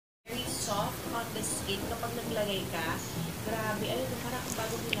soft on the skin kapag naglagay ka. Grabe, ayun, parang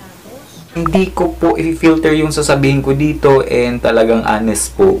bago hilamos. Hindi ko po i-filter yung sasabihin ko dito and talagang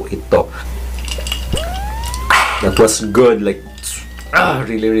honest po ito. That was good, like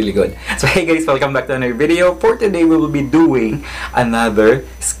really good. So hey guys, welcome back to another video. For today, we will be doing another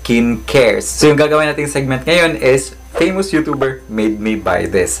skincare. So yung gagawin nating segment ngayon is famous YouTuber made me buy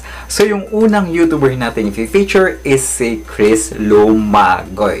this. So yung unang YouTuber natin i-feature is si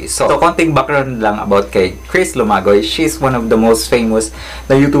KrisLumagui. So konting background lang about kay KrisLumagui. She's one of the most famous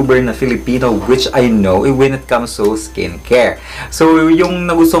na YouTuber na Filipino which I know when it comes to skincare. So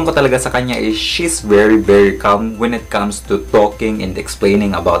yung nagustuhan ko talaga sa kanya is she's very calm when it comes to talking and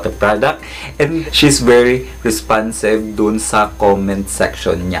explaining about the product, and she's very responsive dun sa comment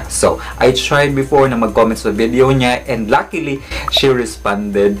section niya. So I tried before na mag-comment sa video niya and luckily she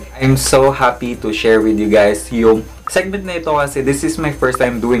responded. I'm so happy to share with you guys yung segment na ito kasi this is my first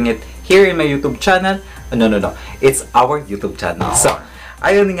time doing it here in my YouTube channel. No, it's our YouTube channel. So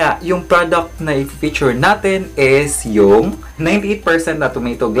ayun nga, yung product na i-feature natin is yung 98% na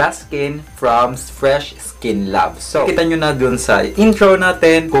tomato glass skin from Fresh Skin Lab. So, kita nyo na dun sa intro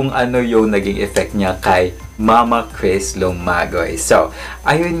natin kung ano yung naging effect niya kay Mama KrisLumagui. So,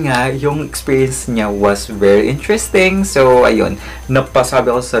 ayun nga, yung experience niya was very interesting. So, ayun, napasabi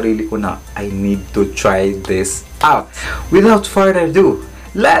ko sa sarili ko na I need to try this out. Without further ado,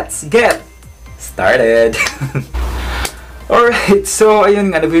 let's get started! Alright, so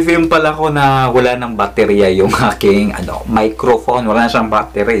ayun nga, nag-film pala ko na wala ng baterya yung aking microphone, wala na siyang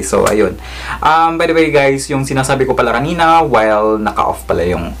battery. So ayun. By the way guys, yung sinasabi ko pala kanina while naka-off pala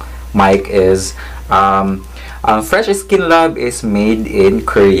yung mic is Fresh Skin Lab is made in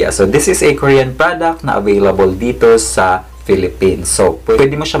Korea. So this is a Korean product na available dito sa Philippines. So,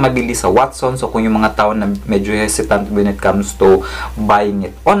 pwede mo siya mabili sa Watson. So, kung yung mga tao na medyo hesitant when it comes to buying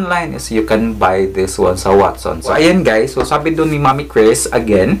it online is you can buy this one sa Watson. So, ayan guys. So, sabi doon ni Mami Kris,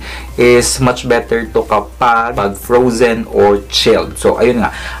 again, is much better to kapag frozen or chilled. So, ayun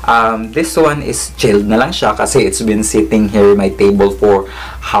nga. This one is chilled na lang siya kasi it's been sitting here in my table for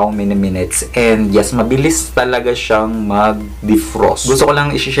how many minutes. And yes, mabilis talaga siyang mag-defrost. Gusto ko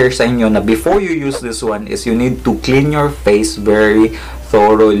lang i-share sa inyo na before you use this one is you need to clean your face very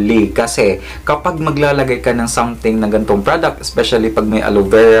thoroughly. Kasi kapag maglalagay ka ng something na ganitong product, especially pag may aloe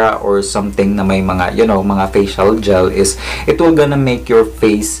vera or something na may mga, mga facial gel, is it will gonna make your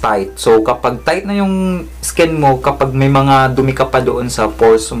face tight. So kapag tight na yung skin mo, kapag may mga dumi ka pa doon sa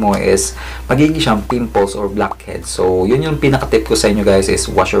pores mo is magiging siyang pimples or blackheads. So yun yung pinaka-tip ko sa inyo guys is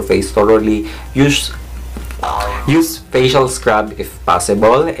wash your face thoroughly. Use facial scrub if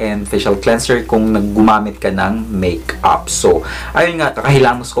possible and facial cleanser kung naggumamit ka ng makeup. So, ayun nga,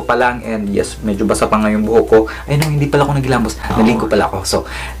 kakahilamos ko pa lang and yes, medyo basa pa nga yung buhok ko. Ayun, hindi pala ako naghilamos. Naligo pala ako. So,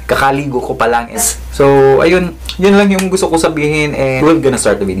 kakaligo ko pa lang. So, ayun, yun lang yung gusto ko sabihin and we're gonna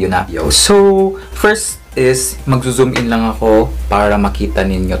start the video na. So, first is magzo-zoom in lang ako para makita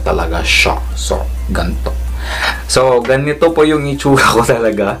ninyo talaga siya. So, ganito. So, ganito po yung itsura ko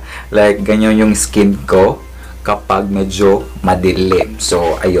talaga. Like, ganyan yung skin ko kapag medyo madilim.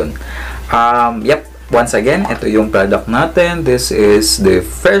 So, ayun. Yep. Once again, ito yung product natin. This is the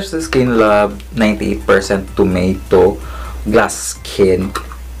Fresh Skin Lab 98% Tomato Glass Skin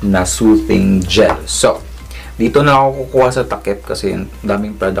na Soothing Gel. So, dito na ako kukuha sa takip kasi yung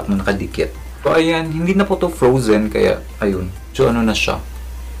daming product na nakadikit. So, ayan. Hindi na po to frozen. Kaya, ayun. So, ano na siya.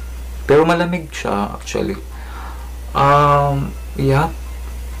 Pero malamig siya, actually. Yeah.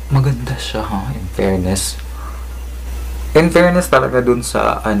 Maganda siya, ha? In fairness. In fairness talaga dun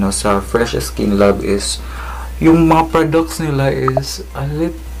sa sa Fresh Skin Lab is yung mga products nila is a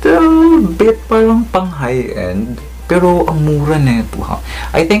little bit parang pang high end pero ang mura nito, ha.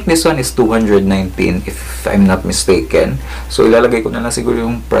 I think this one is 219 if I'm not mistaken. So ilalagay ko na lang siguro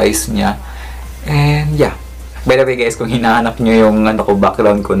yung price niya. And yeah. By the way guys, kung hinahanap nyo yung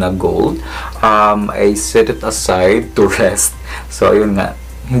background ko na gold, I set it aside to rest. So ayun nga,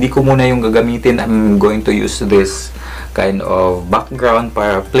 hindi ko muna yung gagamitin. I'm going to use this kind of background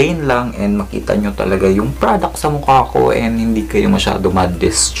para plain lang and makita nyo talaga yung product sa mukha ko and hindi kayo masyado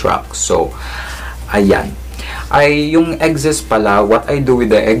ma-distract. So, ayan. Yung excess pala, what I do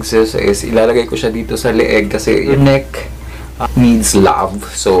with the excess is ilalagay ko siya dito sa leeg kasi yung neck needs love.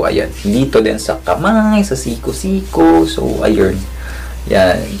 So, ayan. Dito din sa kamay, sa siko-siko. So, ayun.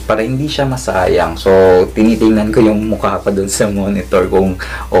 Yan, para hindi siya masayang. So, tinitingnan ko yung mukha pa dun sa monitor kung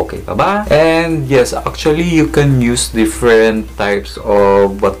okay pa ba. And yes, actually, you can use different types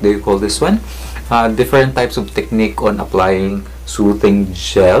of, what do you call this one? Different types of technique on applying soothing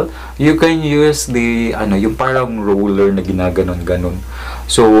gel. You can use the, yung parang roller na ginaganon-ganon.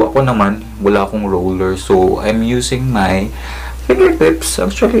 So, ako naman, wala akong roller. So, I'm using my fingertips.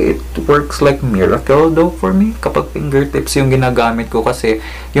 Actually, it works like miracle though for me. Kapag fingertips yung ginagamit ko kasi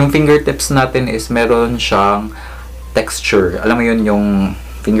yung fingertips natin is meron siyang texture. Alam mo yun, yung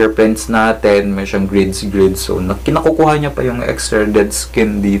fingerprints natin, may siyang grids. So, kinakukuha niya pa yung extra dead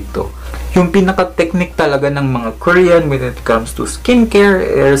skin dito. Yung pinaka-technique talaga ng mga Korean when it comes to skincare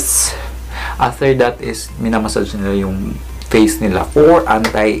is, after that is, minamassage nila yung face nila for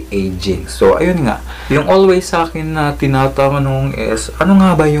anti-aging. So, ayun nga. Yung always sa akin na tinatanong is, ano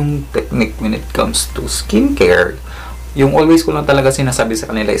nga ba yung technique when it comes to skincare? Yung always ko lang talaga sinasabi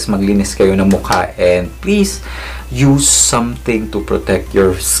sa kanila is maglinis kayo ng mukha and please use something to protect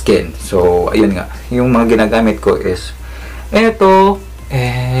your skin. So, ayun nga. Yung mga ginagamit ko is eto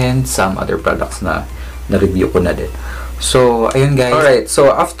and some other products na na-review ko na din. So, ayun guys. Alright,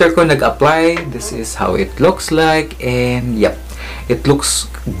 so after ko nag-apply, this is how it looks like. And, yep. It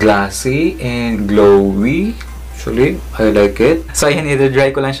looks glassy and glowy. Actually, I like it. So, ayun,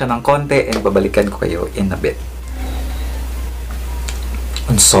 i-dry ko lang siya ng konti and babalikan ko kayo in a bit.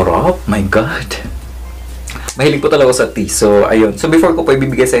 Ang sarap! My God! Mahilig po talaga sa tea. So, ayun. So, before ko po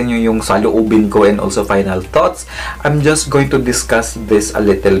ibibigay sa inyo yung saloobin ko and also final thoughts, I'm just going to discuss this a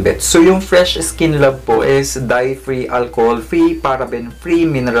little bit. So, yung Fresh Skin Lab po is dye-free, alcohol-free, paraben-free,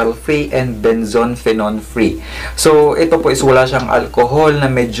 mineral-free, and benzone-phenone-free. So, ito po is wala siyang alcohol na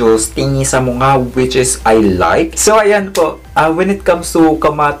medyo stingy sa mukha, which is I like. So, ayan po. When it comes to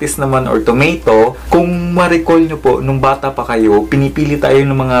kamatis naman or tomato, kung ma-recall nyo po, nung bata pa kayo, pinipili tayo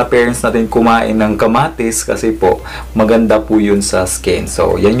ng mga parents natin kumain ng kamatis kasi po, maganda po yun sa skin.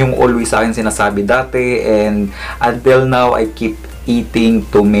 So, yan yung always sa akin sinasabi dati and until now, I keep eating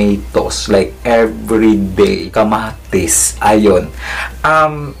tomatoes like every day. Kamatis. Ayun.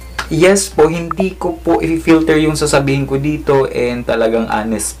 Yes po, hindi ko po i-filter yung sasabihin ko dito and talagang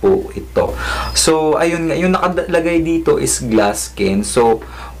honest po ito. So, ayun nga, yung nakalagay dito is glass skin. So,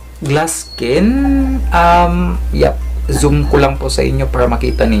 glass skin, yep, zoom ko lang po sa inyo para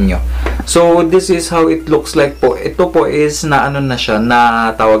makita ninyo. So, this is how it looks like po. Ito po is na ano na siya,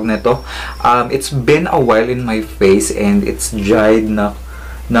 na tawag na ito. It's been a while in my face and it's dried na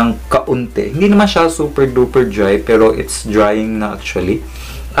ng kaunti. Hindi naman siya super duper dry pero it's drying na actually.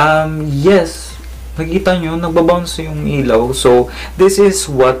 Yes, nakita nyo, nagbabounce yung ilaw. So, this is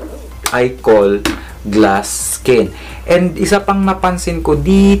what I call glass skin. And isa pang napansin ko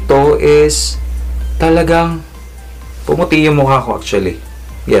dito is talagang pumuti yung mukha ko actually.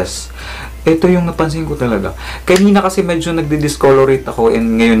 Yes. Ito yung napansin ko talaga. Kanina kasi medyo nagdi-discolorate ako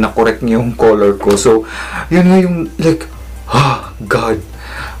and ngayon na-correct niyo yung color ko. So, yun nga yung like, God.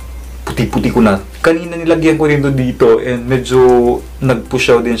 Puti-puti ko na. Kanina nilagyan ko rin dito and medyo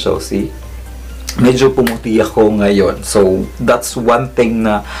nag-push out din siya. See? Medyo pumuti ako ngayon. So, that's one thing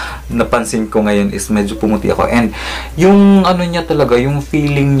na napansin ko ngayon is medyo pumuti ako. And yung ano niya talaga, yung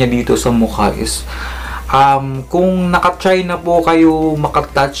feeling niya dito sa mukha is kung nakatry na po kayo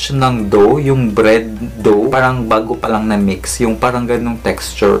makatouch ng dough, yung bread dough, parang bago pa lang na mix, yung parang ganung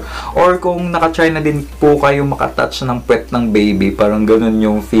texture. Or kung nakatry na din po kayo makatouch ng puwet ng baby, parang ganun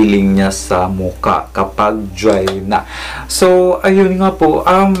yung feeling niya sa mukha kapag dry na. So, ayun nga po,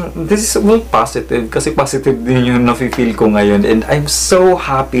 this is well positive, kasi positive din yung nafe-feel ko ngayon. And I'm so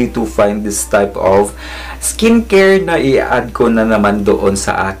happy to find this type of skincare na i-add ko na naman doon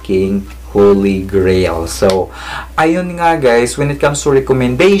sa aking Holy Grail. So, ayun nga guys, when it comes to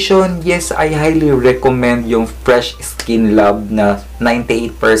recommendation, yes, I highly recommend yung Fresh Skin Lab na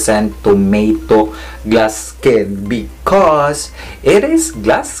 98% tomato glass skin because it is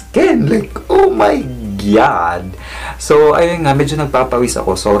glass skin. Like, oh my God! So, ayun nga, medyo nagpapawis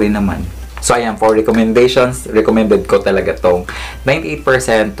ako. Sorry naman. So, ayan, for recommendations, recommended ko talaga tong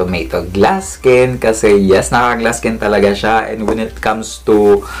 98% tomato glass skin kasi yes, naka-glass skin talaga siya. And when it comes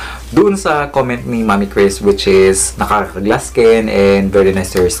to dun sa comment ni Mami Kris, which is naka-glass skin and very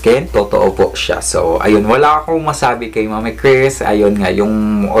nice to your skin, totoo po siya. So, ayun, wala akong masabi kay Mami Kris. Ayun nga,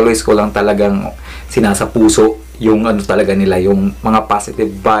 yung always ko lang talagang sinasapuso yung ano talaga nila, yung mga positive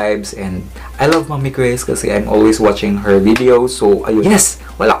vibes. And I love Mami Kris kasi I'm always watching her videos. So, ayun. Yes!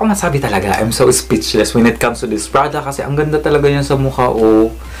 Wala akong masabi talaga. I'm so speechless when it comes to this product kasi ang ganda talaga yan sa mukha. Oh,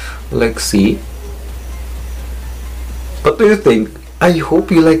 like, see? What do you think? I hope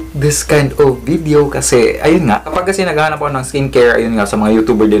you like this kind of video kasi, ayun nga, kapag kasi naghahanap ako ng skincare, ayun nga, sa mga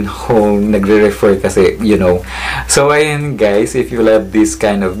YouTuber din ako nagre-refer kasi, you know. So, ayun guys, if you love this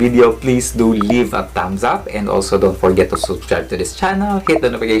kind of video, please do leave a thumbs up and also don't forget to subscribe to this channel, hit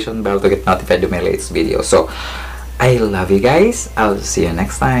the notification bell to get notified of my latest video. So, I love you guys. I'll see you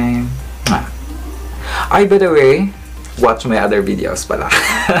next time. Ay, by the way, watch my other videos pala.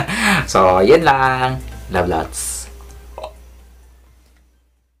 So, yun lang. Love lots.